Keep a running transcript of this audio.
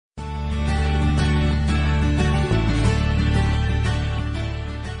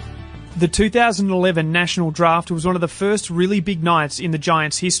The 2011 National Draft was one of the first really big nights in the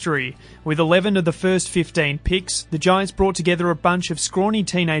Giants' history. With 11 of the first 15 picks, the Giants brought together a bunch of scrawny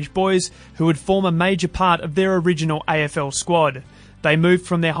teenage boys who would form a major part of their original AFL squad. They moved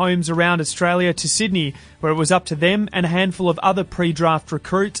from their homes around Australia to Sydney, where it was up to them and a handful of other pre-draft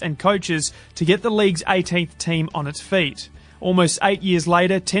recruits and coaches to get the league's 18th team on its feet. Almost 8 years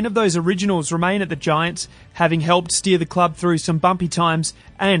later, 10 of those originals remain at the Giants, having helped steer the club through some bumpy times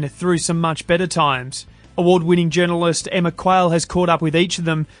and through some much better times. Award-winning journalist Emma Quayle has caught up with each of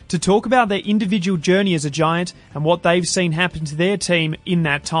them to talk about their individual journey as a Giant and what they've seen happen to their team in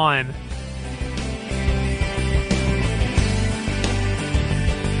that time.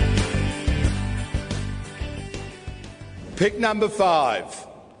 Pick number 5,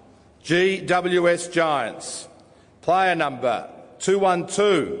 GWS Giants. Player number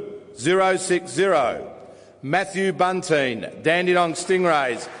 212060, Matthew Buntine, Dandenong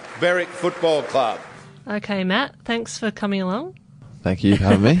Stingrays, Berwick Football Club. Okay, Matt, thanks for coming along. Thank you for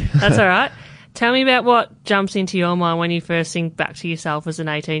having me. That's all right. Tell me about what jumps into your mind when you first think back to yourself as an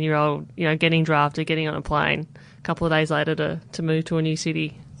 18-year-old, getting drafted, getting on a plane, a couple of days later to move to a new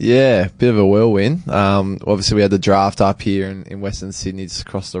city. Yeah, bit of a whirlwind. Obviously, we had the draft up here in Western Sydney, just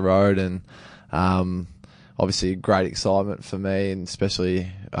across the road, and obviously great excitement for me, and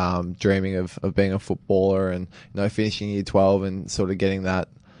especially dreaming of being a footballer and finishing year 12 and sort of getting that,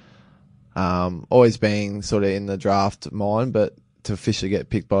 always being sort of in the draft mind, but to officially get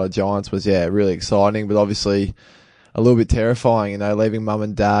picked by the Giants was really exciting, but obviously a little bit terrifying, leaving mum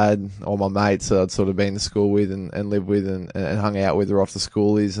and dad, all my mates that I'd sort of been to school with and lived with and hung out with were off to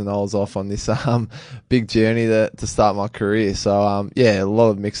schoolies, and I was off on this big journey to start my career. So a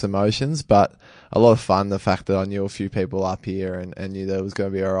lot of mixed emotions, but a lot of fun, the fact that I knew a few people up here and knew that it was going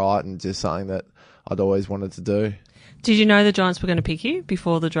to be all right and just something that I'd always wanted to do. Did you know the Giants were going to pick you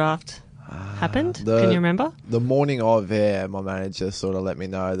before the draft happened? Can you remember? The morning of, my manager sort of let me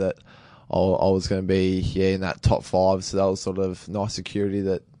know that I was going to be in that top 5, so that was sort of nice security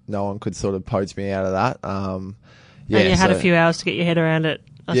that no one could sort of poach me out of that. And you had a few hours to get your head around it,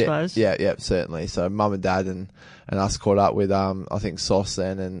 I suppose. Yeah, certainly. So mum and dad and us caught up with I think Sauce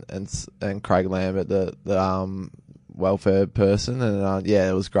then and Craig Lambert, the welfare person, and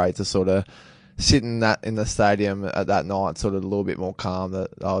it was great to sort of sit in the stadium at that night, sort of a little bit more calm, that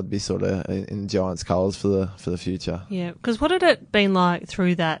I would be sort of in Giants colours for the future. Yeah, because what had it been like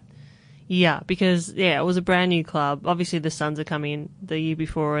through that? Yeah, because, it was a brand new club. Obviously, the Suns are coming in the year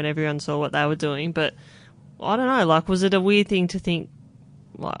before and everyone saw what they were doing. But I don't know, was it a weird thing to think,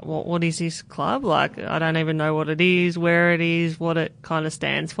 what is this club? I don't even know what it is, where it is, what it kind of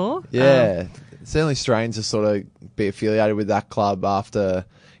stands for. Yeah, it's certainly strange to sort of be affiliated with that club after,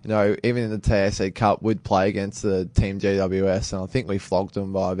 even in the TSC Cup, we'd play against the team GWS, and I think we flogged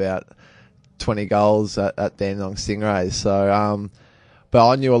them by about 20 goals at Dandenong Stingrays. So, but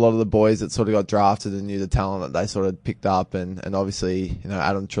I knew a lot of the boys that sort of got drafted and knew the talent that they sort of picked up, and obviously,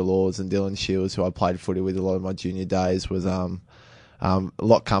 Adam Trelaws and Dylan Shields, who I played footy with a lot of my junior days, was a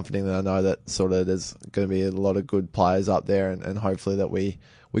lot comforting that I know that sort of there's going to be a lot of good players up there, and hopefully that we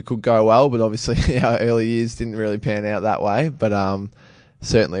could go well, but obviously our early years didn't really pan out that way, but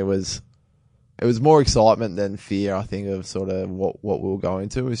certainly it was more excitement than fear, I think, of sort of what we were going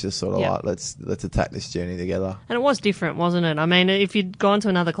to. It was just sort of like, let's attack this journey together. And it was different, wasn't it? I mean, if you'd gone to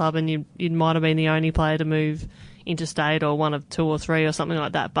another club and you might have been the only player to move interstate or one of 2 or 3 or something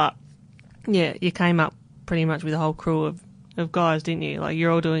like that. But, you came up pretty much with a whole crew of guys, didn't you?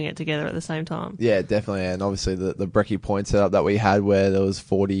 You're all doing it together at the same time. Yeah, definitely. And obviously the Brecky Point setup that we had, where there was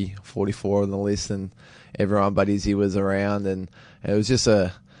 40, 44 on the list, and everyone but Izzy was around, and it was just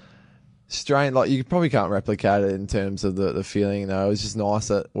a strange, you probably can't replicate it in terms of the feeling. It was just nice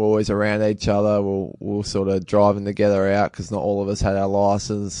that we're always around each other. We're sort of driving together out, because not all of us had our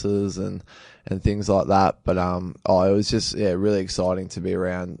licenses and things like that. But it was just really exciting to be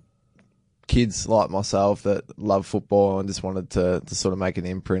around kids like myself that love football and just wanted to sort of make an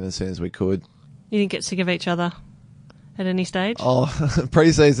imprint as soon as we could. You didn't get sick of each other at any stage?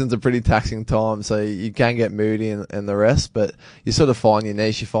 Pre-season's a pretty taxing time, so you can get moody and the rest, but you sort of find your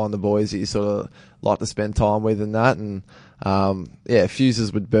niche, you find the boys that you sort of like to spend time with and that, and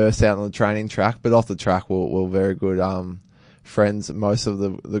fuses would burst out on the training track, but off the track we're very good friends, most of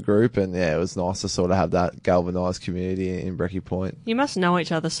the group, and it was nice to sort of have that galvanised community in Brecky Point. You must know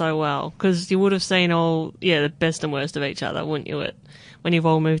each other so well, because you would have seen all the best and worst of each other, wouldn't you, when you've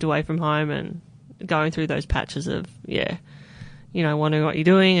all moved away from home and going through those patches of, wondering what you're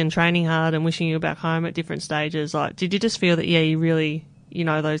doing and training hard and wishing you were back home at different stages. Did you just feel that, you really you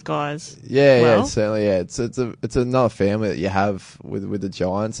know those guys. Yeah, certainly. Yeah, it's another family that you have with the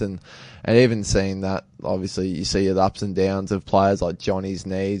Giants, and even seeing that, obviously you see the ups and downs of players like Johnny's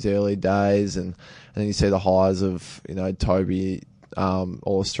knees early days, and then you see the highs of Toby,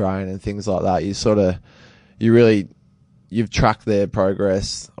 All Australian and things like that. You've tracked their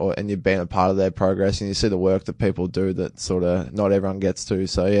progress, and you've been a part of their progress, and you see the work that people do that sort of not everyone gets to.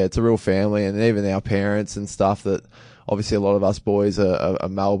 So yeah, it's a real family, and even our parents and stuff that. Obviously, a lot of us boys are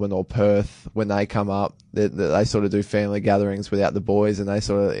Melbourne or Perth. When they come up, they sort of do family gatherings without the boys, and they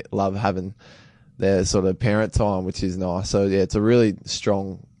sort of love having their sort of parent time, which is nice. So yeah, it's a really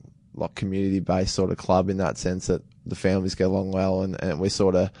strong, like, community-based sort of club in that sense that the families get along well, and we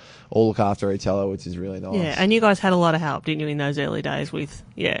sort of all look after each other, which is really nice. Yeah, and you guys had a lot of help, didn't you, in those early days with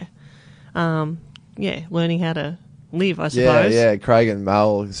learning how to live, I suppose. Yeah. Craig and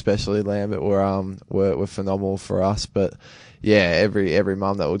Mel, especially Lambert, were phenomenal for us. But yeah, every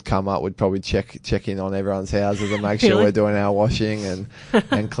mum that would come up would probably check in on everyone's houses and make sure we're doing our washing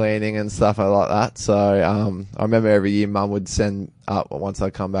and cleaning and stuff like that. So I remember every year mum would send up once I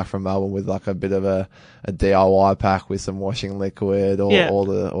come back from Melbourne with like a bit of a DIY pack with some washing liquid or all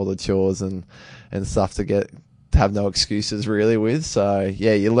the chores and stuff to have no excuses really with. So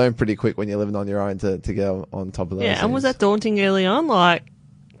yeah, you learn pretty quick when you're living on your own to get on top of those things. And was that daunting early on? Like,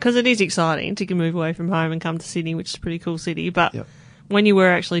 because it is exciting to move away from home and come to Sydney, which is a pretty cool city, but when you were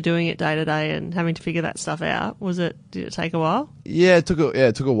actually doing it day to day and having to figure that stuff out, did it take a while? Yeah, it took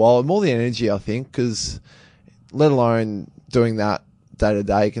a while. More the energy, I think, because let alone doing that day to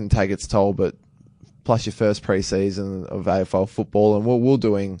day can take its toll, but plus your first pre-season of AFL football, and we're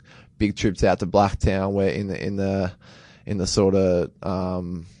doing big trips out to Blacktown, where in the sort of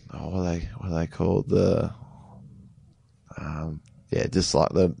what are they called, just like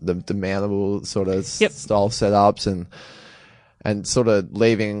the mountable sort of style setups, and sort of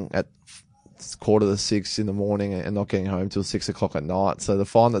leaving at 5:45 in the morning and not getting home till 6 o'clock at night. So to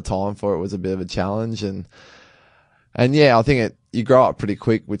find the time for it was a bit of a challenge, and yeah, I think you grow up pretty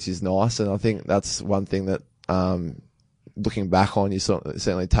quick, which is nice, and I think that's one thing that looking back on, you certainly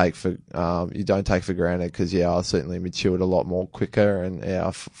you don't take for granted, because I certainly matured a lot more quicker, and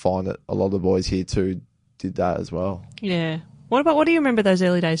I find that a lot of the boys here too did that as well. Yeah. What do you remember those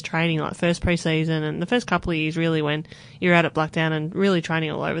early days training, like first pre-season and the first couple of years really when you're out at Blacktown and really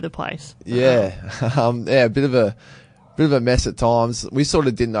training all over the place? Yeah. A bit of a mess at times. We sort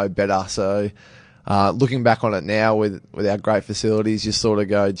of didn't know better, so looking back on it now with our great facilities, you sort of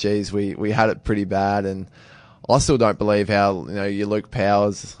go, geez, we had it pretty bad. And I still don't believe how, your Luke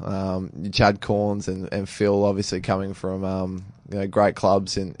Powers, your Chad Corns and Phil, obviously coming from, great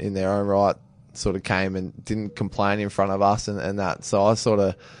clubs in their own right, sort of came and didn't complain in front of us and that. So I sort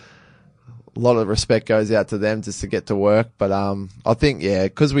of, a lot of respect goes out to them just to get to work. But I think,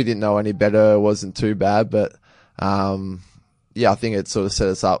 because we didn't know any better, it wasn't too bad. But I think it sort of set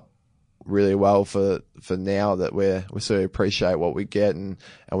us up really well for now, that we sort of appreciate what we get, and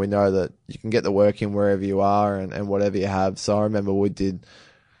we know that you can get the work in wherever you are and whatever you have. So I remember we did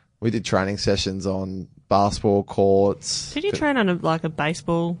training sessions on basketball courts. Did you train on a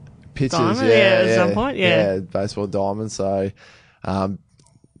baseball pitches? Diamond? At some point, baseball diamond. So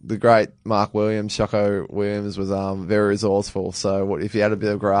the great Mark Williams, Shocko Williams, was very resourceful. So if you had a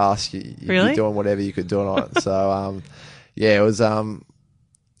bit of grass, you'd be doing whatever you could do on it. So it was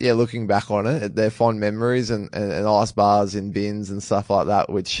looking back on it, they're fond memories, and ice bars in bins and stuff like that,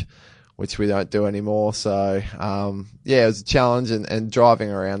 which we don't do anymore. So it was a challenge, and driving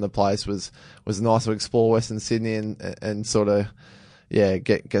around the place was nice to explore Western Sydney and sort of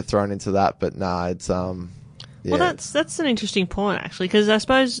get thrown into that. But it's Well, that's an interesting point, actually, because I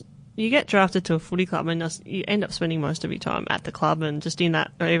suppose you get drafted to a footy club and you end up spending most of your time at the club and just in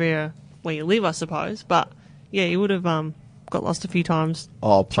that area where you live, I suppose. But you would have got lost a few times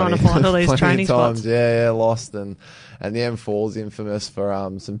trying to find all these training spots. Lost, and the M4's infamous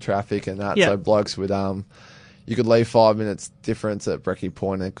for some traffic and that. So blokes would you could leave 5 minutes difference at Brecky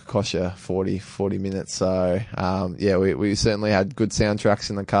Point and it could cost you 40 minutes. So we certainly had good soundtracks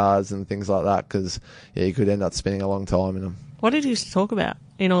in the cars and things like that, because you could end up spending a long time in them. What did you used to talk about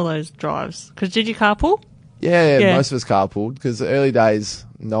in all those drives? Because did you carpool? Yeah, most of us carpooled, because the early days,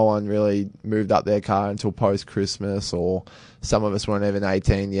 no one really moved up their car until post-Christmas, or some of us weren't even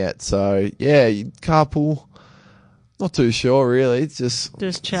 18 yet. So, you'd carpool. Not too sure, really. It's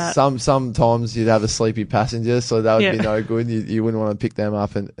just chat. Sometimes you'd have a sleepy passenger, so that would be no good. You wouldn't want to pick them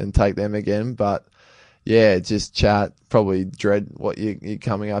up and take them again. But, just chat. Probably dread what you're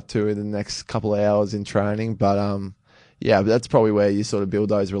coming up to in the next couple of hours in training. But, but that's probably where you sort of build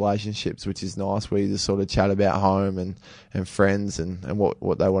those relationships, which is nice, where you just sort of chat about home and friends and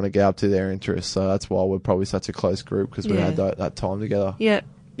what they want to get up to, their interests. So that's why we're probably such a close group, because we had that time together. Yeah,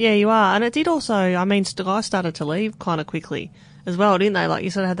 you are. And it did also, I mean, guys started to leave kind of quickly as well, didn't they? Like, you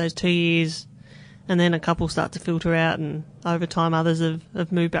sort of had those 2 years, and then a couple start to filter out, and over time others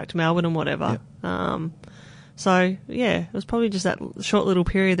have moved back to Melbourne and whatever. Yep. So, yeah, it was probably just that short little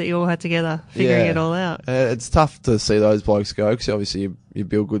period that you all had together figuring it all out. It's tough to see those blokes go, because obviously you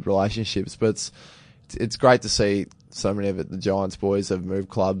build good relationships, but it's great to see so many of the Giants boys have moved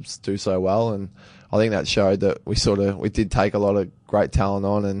clubs do so well, and I think that showed that we did take a lot of great talent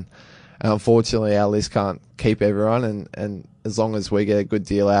on, and unfortunately our list can't keep everyone, and as long as we get a good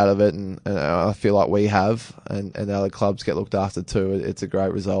deal out of it, and I feel like we have, and other clubs get looked after too, it's a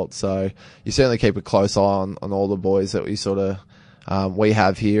great result. So you certainly keep a close eye on all the boys that we sort of we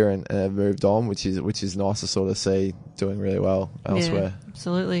have here and have moved on, which is nice to sort of see doing really well elsewhere. Yeah,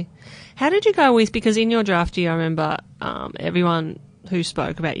 absolutely. How did you go with, because in your draft year I remember everyone who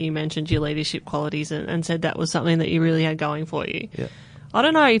spoke about you mentioned your leadership qualities and said that was something that you really had going for you. Yeah. I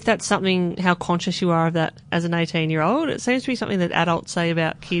don't know if that's something, how conscious you are of that as an 18-year-old. It seems to be something that adults say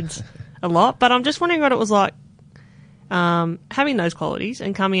about kids a lot, but I'm just wondering what it was like having those qualities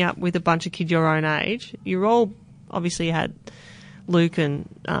and coming up with a bunch of kids your own age. You all obviously had Luke and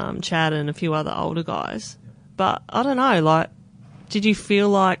Chad and a few other older guys, but I don't know, like, did you feel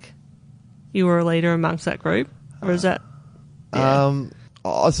like you were a leader amongst that group, or is that... Yeah.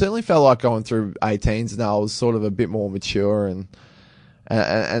 I certainly felt like going through 18s now, I was sort of a bit more mature and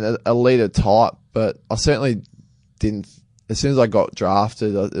a leader type, but I certainly didn't. As soon as I got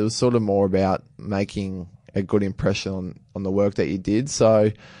drafted, it was sort of more about making a good impression on the work that you did.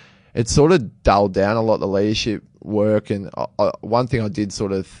 So it sort of dulled down a lot of the leadership work. And one thing I did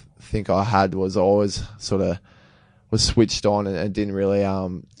sort of think I had was I always sort of was switched on and didn't really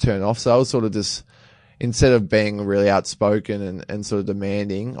turn off. So I was sort of just, instead of being really outspoken and sort of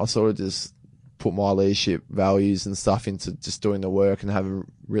demanding, I sort of just put my leadership values and stuff into just doing the work and having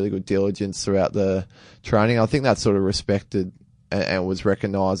really good diligence throughout the training. I think that's sort of respected and was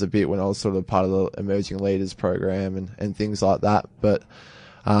recognised a bit when I was sort of part of the Emerging Leaders program and things like that. But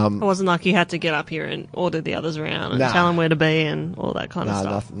it wasn't like you had to get up here and order the others around and tell them where to be and all that kind of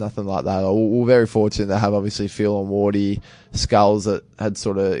stuff. Nothing like that. We're very fortunate to have obviously Phil and Wardy, Skulls, that had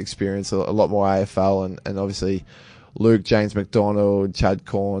sort of experienced a lot more AFL, and obviously Luke, James McDonald, Chad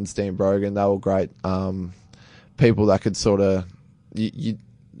Corns, Dean Brogan. They were great people that could sort of they've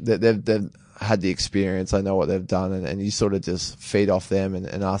had the experience. They know what they've done, and you sort of just feed off them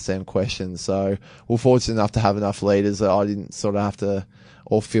and ask them questions. So we're fortunate enough to have enough leaders that I didn't sort of have to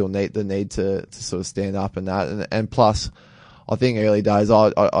or feel the need to sort of stand up and that. And plus, I think early days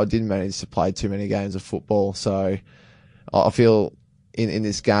I didn't manage to play too many games of football. So I feel in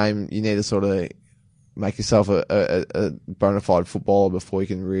this game you need to sort of make yourself a bona fide footballer before you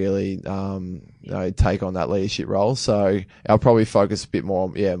can really take on that leadership role. So I'll probably focus a bit more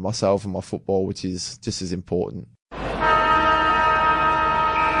on myself and my football, which is just as important.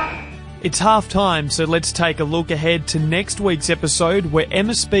 It's half time, so let's take a look ahead to next week's episode, where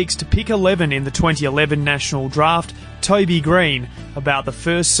Emma speaks to pick 11 in the 2011 National Draft, Toby Green, about the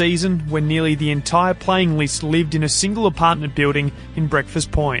first season when nearly the entire playing list lived in a single apartment building in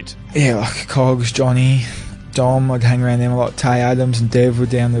Breakfast Point. Yeah, like Cogs, Johnny, Dom, I'd hang around them a lot. Tay Adams and Dev were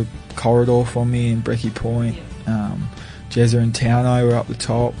down the corridor from me in Brecky Point. Jezza and Towno were up the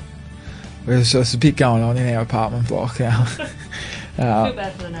top. There's a bit going on in our apartment block now. Feel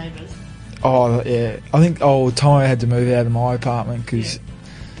bad for the neighbours. Oh, yeah. I think Tomo had to move out of my apartment because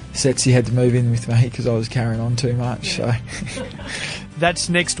Setsy had to move in with me because I was carrying on too much. So. That's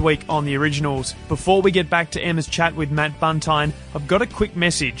next week on The Originals. Before we get back to Emma's chat with Matt Buntine, I've got a quick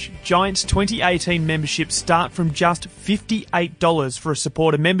message. Giants 2018 memberships start from just $58 for a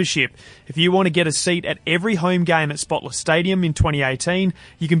supporter membership. If you want to get a seat at every home game at Spotless Stadium in 2018,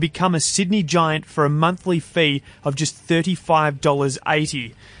 you can become a Sydney Giant for a monthly fee of just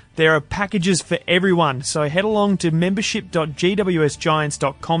 $35.80. There are packages for everyone, so head along to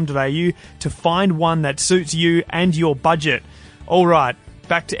membership.gwsgiants.com.au to find one that suits you and your budget. All right,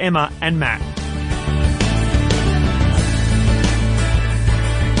 back to Emma and Matt.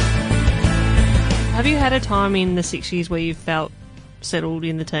 Have you had a time in the 6 years where you felt settled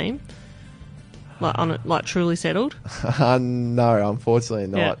in the team? Like truly settled? No, unfortunately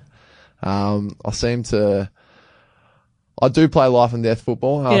not. Yeah. I do play life and death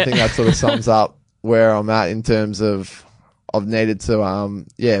football. I think that sort of sums up where I'm at in terms of I've needed to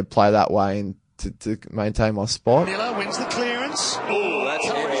play that way and to maintain my spot. Miller wins the clearance. Oh, that's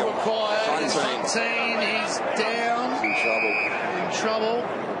hard to acquire. Buntine, he's down.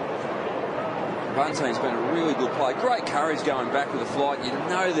 Buntine's been a really good play. Great courage going back with the flight. You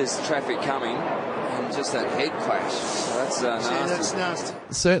know there's traffic coming, and just that head clash. So that's nasty. Yeah, that's nasty.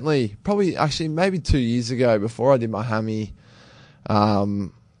 Certainly, probably actually maybe 2 years ago before I did my hammy, I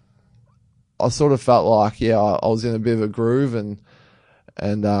sort of felt like, I was in a bit of a groove and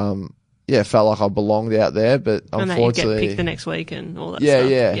felt like I belonged out there, but unfortunately... And that you get picked the next week and all that stuff.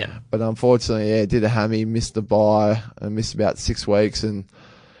 Yeah. But unfortunately, did a hammy, missed the bye, and missed about 6 weeks, and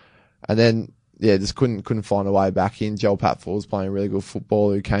then, just couldn't find a way back in. Joel Patfull was playing really good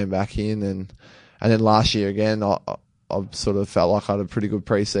football, who came back in, and then last year again, I sort of felt like I had a pretty good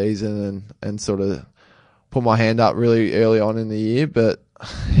pre-season and sort of put my hand up really early on in the year, but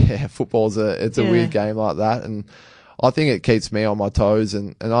football's a weird game like that, and I think it keeps me on my toes,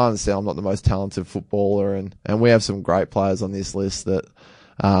 and I understand I'm not the most talented footballer, and we have some great players on this list that,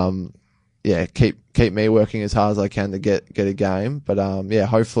 keep me working as hard as I can to get a game. But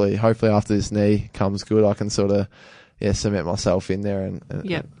hopefully after this knee comes good, I can sort of cement myself in there and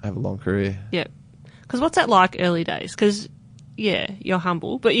have a long career. Yep. Because what's that like early days? Because you're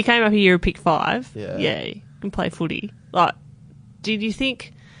humble, but you came up here at pick 5. Yeah, you can play footy. Like, did you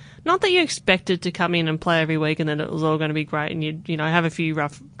think? Not that you expected to come in and play every week and then it was all going to be great and you'd, have a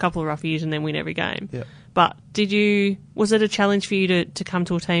couple of rough years and then win every game. Yeah. But was it a challenge for you to come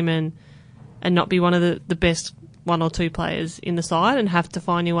to a team and not be one of the best 1 or 2 players in the side and have to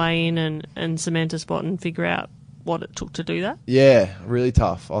find your way in and cement a spot and figure out what it took to do that? Yeah, really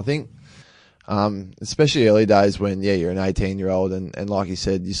tough. I think, especially early days when, you're an 18-year-old and like you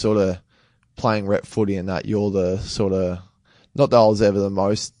said, you're sort of playing rep footy and that you're the sort of, not that I was ever the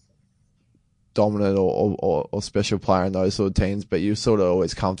most dominant or special player in those sort of teams, but you're sort of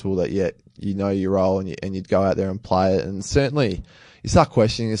always comfortable that you know your role and you'd go out there and play it. And certainly you start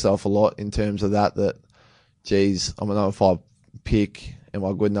questioning yourself a lot in terms of that geez, I'm a number 5 pick, am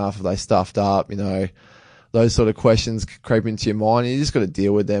I good enough? Have they stuffed up? Those sort of questions creep into your mind, and you just got to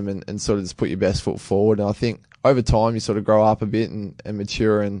deal with them and sort of just put your best foot forward. And I think over time you sort of grow up a bit and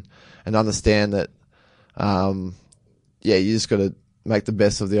mature and understand that you just got to make the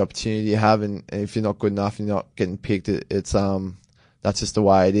best of the opportunity you have, and if you're not good enough and you're not getting picked, it's that's just the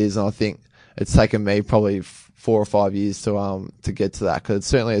way it is. And I think it's taken me probably 4 or 5 years to get to that, because it's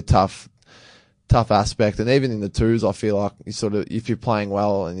certainly a tough aspect. And even in the twos, I feel like you sort of, if you're playing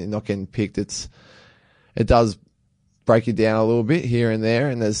well and you're not getting picked, it does break you down a little bit here and there.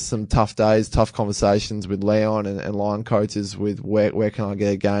 And there's some tough days, tough conversations with Leon and line coaches with where can I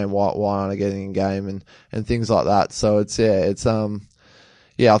get a game, why aren't I getting a game, and things like that. So I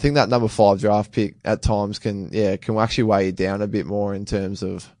think that number 5 draft pick at times can actually weigh you down a bit more in terms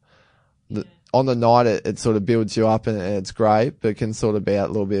of on the night it sort of builds you up and it's great, but it can sort of be a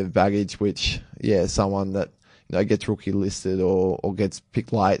little bit of baggage, which someone that gets rookie listed or gets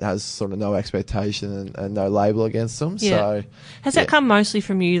picked late has sort of no expectation and no label against them. Yeah. So has that come mostly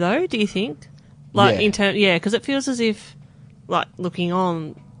from you though? Do you think? Because it feels as if, like, looking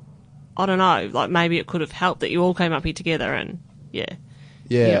on, I don't know, like maybe it could have helped that you all came up here together and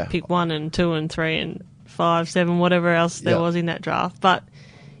pick 1 and 2 and 3 and 5, 7, whatever else there was in that draft. But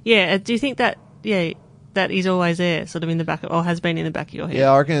do you think that that is always there, sort of in the back or has been in the back of your head?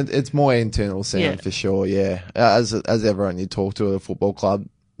 Yeah, I reckon it's more internal sound for sure. Yeah, as everyone you talk to at a football club,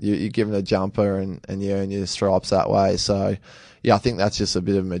 you're given a jumper and you earn your stripes that way. So I think that's just a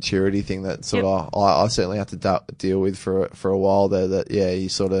bit of a maturity thing that sort of I certainly have to deal with for a while there. That you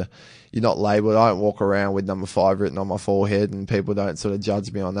sort of, you're not labelled. I don't walk around with number 5 written on my forehead, and people don't sort of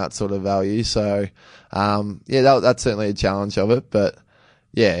judge me on that sort of value. So that's certainly a challenge of it. But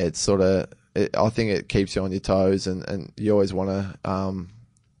it's sort of, I think it keeps you on your toes, and you always want to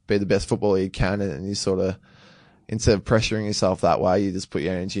be the best footballer you can, and you sort of, instead of pressuring yourself that way, you just put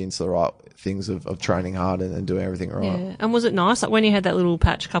your energy into the right things of training hard and doing everything right. Yeah. And was it nice, like when you had that little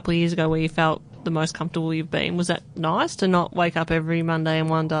patch a couple of years ago where you felt the most comfortable you've been, was that nice to not wake up every Monday and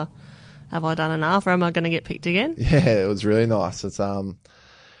wonder, have I done enough, or am I going to get picked again? Yeah, it was really nice. It's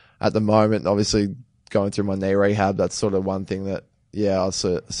at the moment, obviously going through my knee rehab, that's sort of one thing that I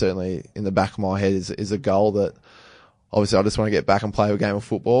certainly in the back of my head is a goal that obviously I just want to get back and play a game of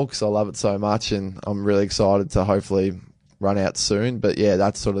football because I love it so much, and I'm really excited to hopefully run out soon. But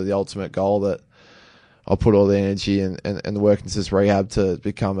that's sort of the ultimate goal, that I'll put all the energy and the work into this rehab to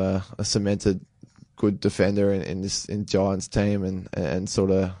become a cemented good defender in Giants team and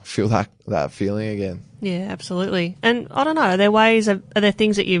sort of feel that feeling again. Yeah, absolutely. And I don't know, are there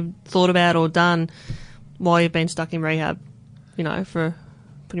things that you've thought about or done while you've been stuck in rehab, for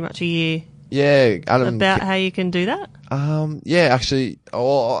pretty much a year? Yeah, Adam. About how you can do that? Actually,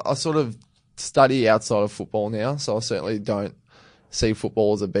 I sort of study outside of football now, so I certainly don't see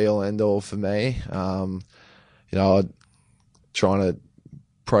football as a be-all, end-all for me. Trying to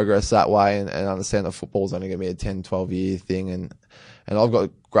progress that way and understand that football's only going to be a 10, 12-year thing. And I've got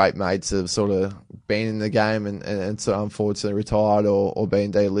great mates that have sort of been in the game and so unfortunately retired or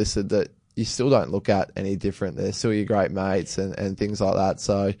been delisted that you still don't look at any different. They're still your great mates and things like that.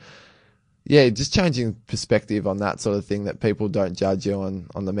 So, yeah, just changing perspective on that sort of thing, that people don't judge you on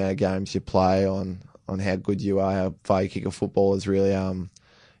the amount of games you play, on how good you are, how far you kick a football has really,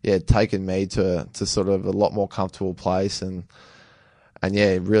 taken me to sort of a lot more comfortable place and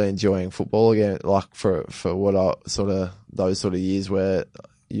really enjoying football again. Like for what I those sort of years where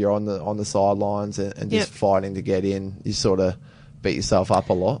you're on the sidelines and just fighting to get in, you sort of beat yourself up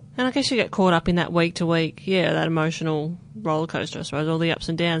a lot. And I guess you get caught up in that week to week, that emotional roller coaster, I suppose, all the ups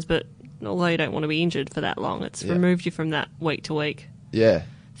and downs. But although you don't want to be injured for that long, it's removed you from that week to week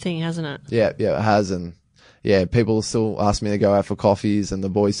thing, hasn't it? Yeah, it has. And people still ask me to go out for coffees, and the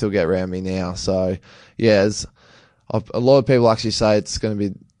boys still get around me now. So a lot of people actually say it's going to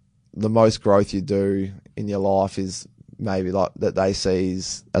be the most growth you do in your life is maybe like that they see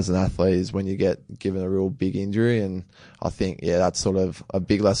as an athlete is when you get given a real big injury. And I think, that's sort of a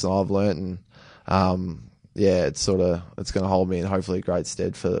big lesson I've learnt. And, it's going to hold me in hopefully great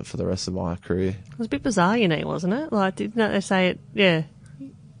stead for the rest of my career. It was a bit bizarre, your knee, wasn't it? Like, didn't they say it,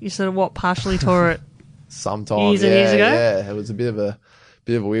 you sort of partially tore it sometimes, years ago? Yeah, it was a bit of a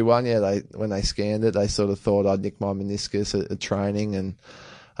weird one. Yeah, when they scanned it, they sort of thought I'd nicked my meniscus at training, and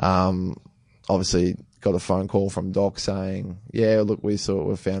obviously got a phone call from Doc saying, look, we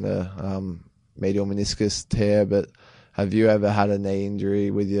found a medial meniscus tear, but have you ever had a knee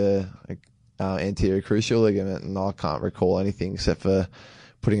injury with your anterior cruciate ligament? And I can't recall anything except for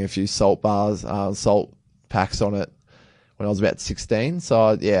putting a few salt packs on it when I was about 16. So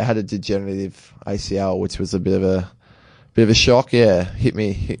I had a degenerative ACL, which was a bit of a shock. Hit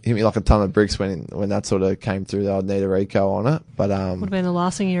me like a ton of bricks when that sort of came through that I'd need a reco on it. But would have been the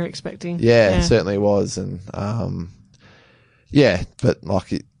last thing you were expecting. It certainly was. And but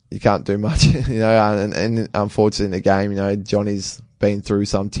like you can't do much, and unfortunately in the game, Johnny's been through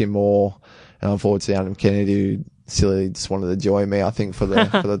some, Tim Moore, and unfortunately Adam Kennedy, who silly just wanted to join me, I think, for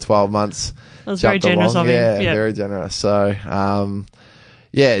the 12 months. That was very generous of him. Very generous. So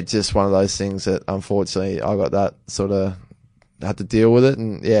just one of those things that unfortunately I got that sort of had to deal with it,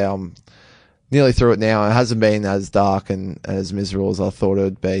 and I'm nearly through it now. It hasn't been as dark and as miserable as I thought it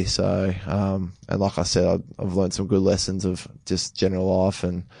would be. So and like I said, I've learned some good lessons of just general life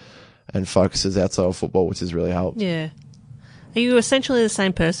and focuses outside of football, which has really helped. Yeah. Are you essentially the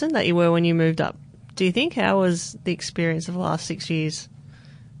same person that you were when you moved up? Do you think? How was the experience of the last 6 years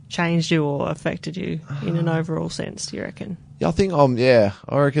changed you or affected you in an overall sense, do you reckon? Yeah, I think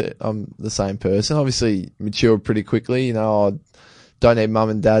I reckon I'm the same person. Obviously matured pretty quickly. I don't need mum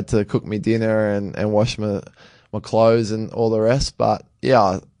and dad to cook me dinner and wash my clothes and all the rest. But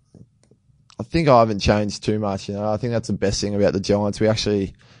I think I haven't changed too much. I think that's the best thing about the Giants. We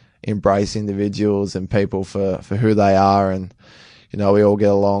actually embrace individuals and people for who they are, and we all get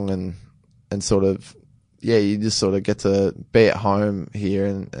along and sort of you just sort of get to be at home here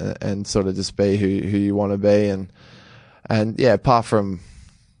and sort of just be who you want to be, and apart from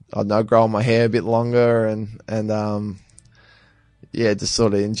I don't know, growing my hair a bit longer and just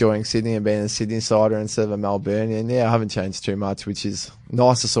sort of enjoying Sydney and being a Sydney sider instead of a Melburnian. I haven't changed too much, which is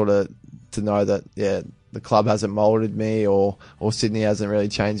nice to sort of to know that the club hasn't moulded me or Sydney hasn't really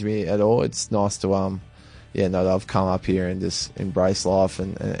changed me at all. It's nice to know that I've come up here and just embrace life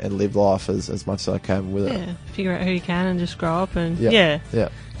and live life as much as I can with it. Yeah, figure out who you can and just grow up and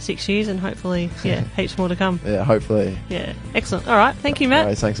 6 years and hopefully heaps more to come. Yeah, hopefully. Yeah, excellent. All right, thank you, Matt.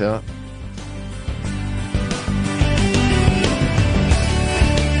 Right, thanks, Emma.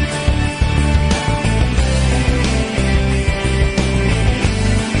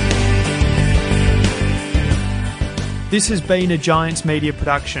 This has been a Giants Media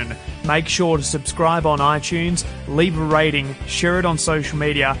production. Make sure to subscribe on iTunes, leave a rating, share it on social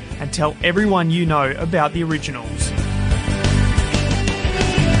media, and tell everyone you know about the originals.